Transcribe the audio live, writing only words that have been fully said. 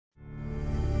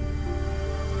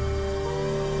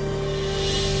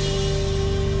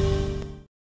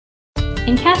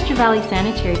In Castro Valley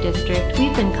Sanitary District,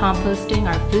 we've been composting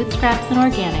our food scraps and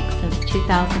organics since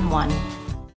 2001.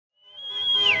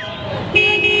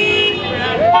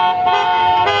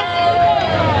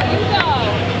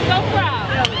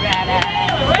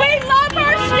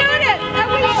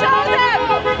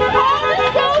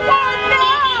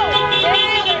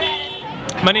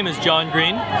 My name is John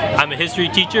Green. I'm a history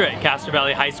teacher at Castro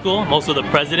Valley High School. I'm also the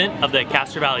president of the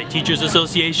Castro Valley Teachers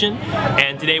Association.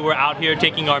 And today we're out here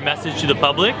taking our message to the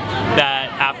public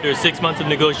that after 6 months of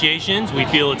negotiations, we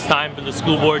feel it's time for the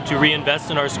school board to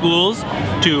reinvest in our schools,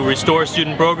 to restore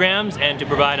student programs, and to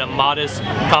provide a modest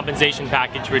compensation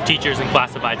package for teachers and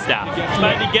classified staff. If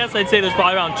I had to guess, I'd say there's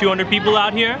probably around 200 people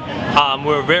out here.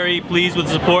 We're very pleased with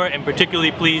the support and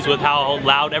particularly pleased with how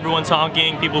loud everyone's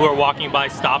honking, people who are walking by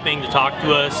stopping to talk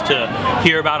to us, to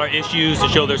hear about our issues, to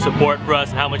show their support for us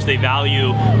and how much they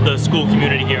value the school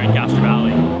community here in Castro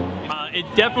Valley. It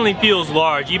definitely feels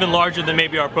large, even larger than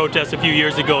maybe our protests a few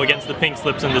years ago against the pink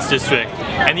slips in this district.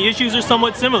 And the issues are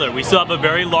somewhat similar. We still have a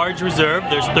very large reserve.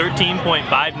 There's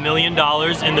 $13.5 million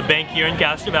in the bank here in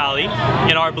Castro Valley.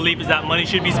 And our belief is that money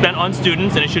should be spent on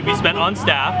students and it should be spent on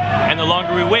staff. And the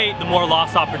longer we wait, the more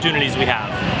lost opportunities we have.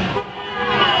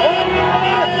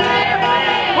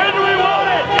 When do we want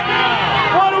it?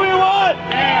 What do we want?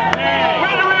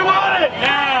 When do we want it?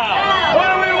 Now. What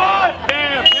do we want?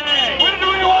 When do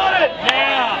we want it?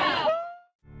 Now.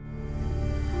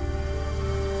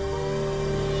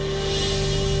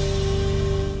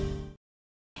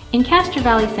 In Castro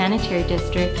Valley Sanitary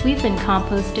District, we've been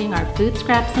composting our food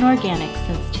scraps and organics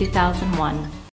since 2001.